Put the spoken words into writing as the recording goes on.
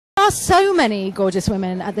are so many gorgeous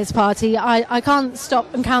women at this party. I can't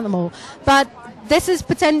stop and count them all. But this is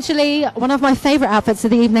potentially one of my favourite outfits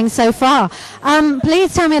of the evening so far.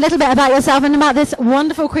 Please tell me a little bit about yourself and about this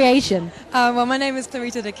wonderful creation. Well, my name is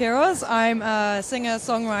Clarita de Quiroz. I'm a singer,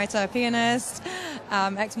 songwriter, pianist,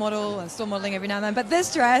 ex-model and still modelling every now and then. But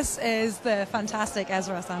this dress is the fantastic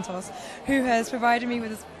Ezra Santos, who has provided me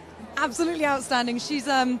with this absolutely outstanding. She's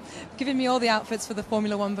given me all the outfits for the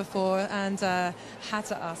Formula One before, and had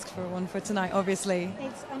to ask for one for tonight, obviously.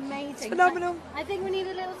 It's amazing. It's phenomenal. I think we need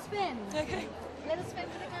a little spin. Okay. A little spin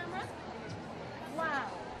for the camera. Wow.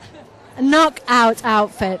 A knockout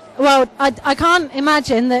outfit. Well, I can't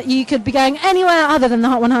imagine that you could be going anywhere other than the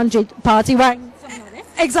Hot 100 party wearing something like this.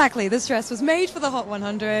 Exactly. This dress was made for the Hot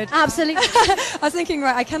 100. Absolutely. I was thinking,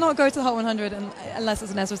 right, I cannot go to the Hot 100 unless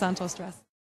it's an Ezra Santos dress.